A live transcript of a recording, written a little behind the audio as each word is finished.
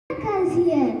is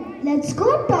here. Let's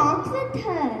go talk with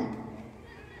her.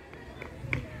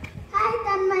 Hi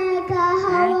Tanmayaka,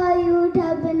 how are you? It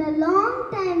has been a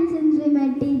long time since we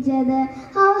met each other.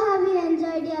 How have you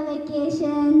enjoyed your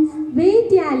vacations?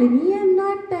 Wait, Yalini, I'm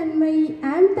not Tanmayi,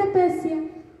 I'm Tapasya.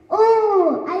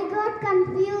 Oh, I got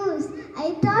confused.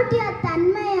 I thought you are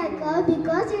Tanmayaka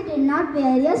because you did not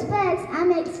wear your specs.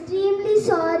 I'm extremely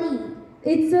sorry.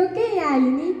 It's okay,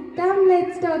 Yalini. Come,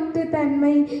 let's talk to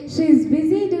Tanmayi. She's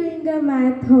busy doing her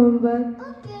math homework.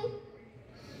 Okay.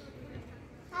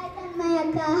 Hi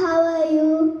Tanmayaka, how are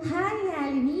you? Hi,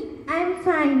 Yalini. I'm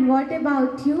fine. What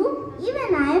about you?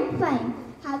 Even I am fine.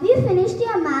 Have you finished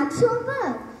your maths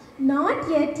homework? Not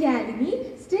yet,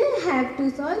 Yalini. Still have to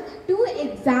solve 2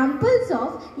 examples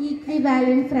of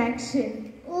equivalent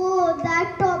fraction. Oh,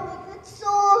 that topic is so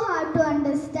hard to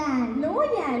understand. No,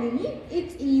 Yalini,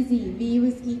 it's easy. We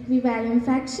use equivalent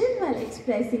fraction while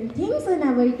expressing things in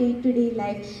our day-to-day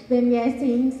life when we are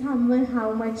saying someone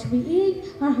how much we eat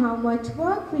or how much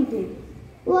work we did.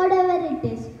 Whatever it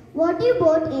is, what you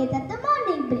both ate at the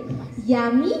morning breakfast?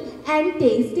 Yummy and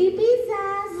tasty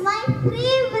pizzas. My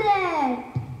favorite.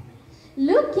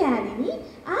 Look, Yalini,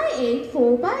 I ate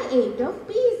 4 by 8 of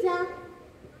pizza.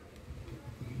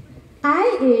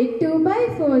 I ate 2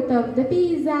 by 4 of the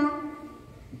pizza.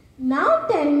 Now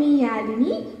tell me,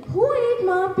 Yalini, who ate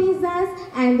more pizzas?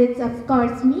 And it's of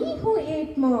course me who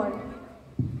ate more.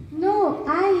 No,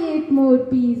 I ate more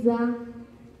pizza.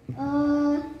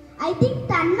 I think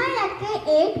Tanmayaka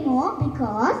ate more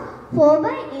because 4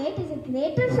 by 8 is a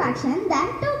greater fraction than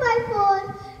 2 by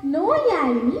 4. No,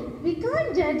 Yalini, we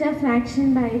can't judge a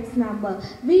fraction by its number.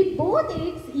 We both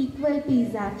ate equal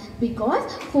pizzas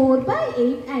because 4 by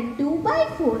 8 and 2 by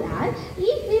 4 are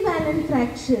equivalent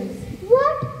fractions.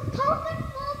 What? How can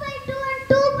 4 by 2 and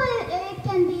 2 by 8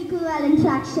 can be equivalent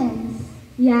fractions?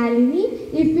 Yalini,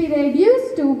 if we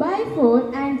reduce 2 by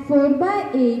 4 and 4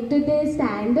 by 8 to their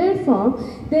standard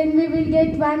form, then we will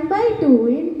get 1 by 2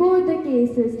 in both the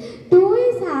cases. 2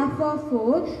 is half of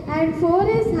 4 and 4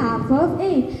 is half of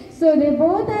 8. So they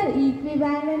both are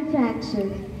equivalent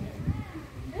fractions.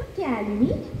 Look,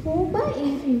 Yalini, 4 by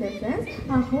 8 in the sense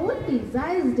a whole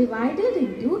pizza is divided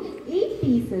into 8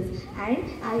 pieces and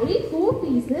I ate 4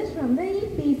 pieces from the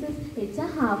 8 pieces. It's a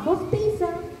half of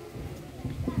pizza.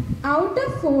 Out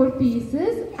of 4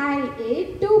 pieces, I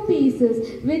ate 2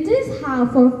 pieces, which is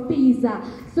half of pizza.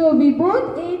 So we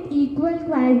both ate equal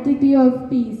quantity of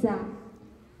pizza.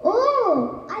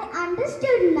 Oh, I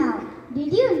understood now.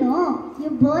 Did you know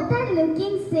you both are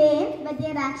looking same but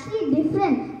they are actually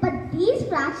different? But these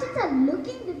fractions are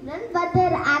looking different but they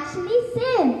are actually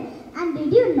same. And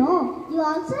did you know you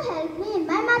also helped me in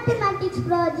my mathematics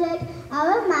project?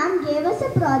 Our ma'am gave us a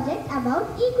project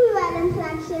about equivalent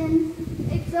fractions.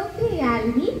 It's okay,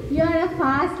 Yalini. You are a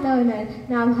fast learner.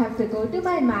 Now I have to go to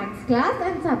my maths class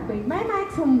and submit my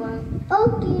maths homework.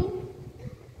 Okay.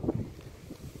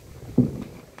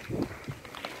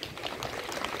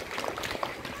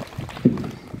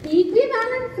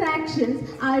 Equivalent fractions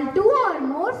are 2 or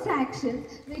more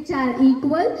fractions which are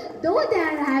equal though they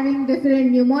are having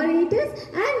different numerators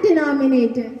and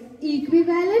denominators.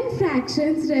 Equivalent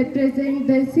fractions represent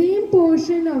the same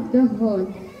portion of the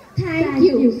whole. Thank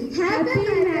you. Happy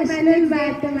National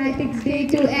Mathematics Day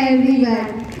to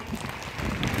everyone.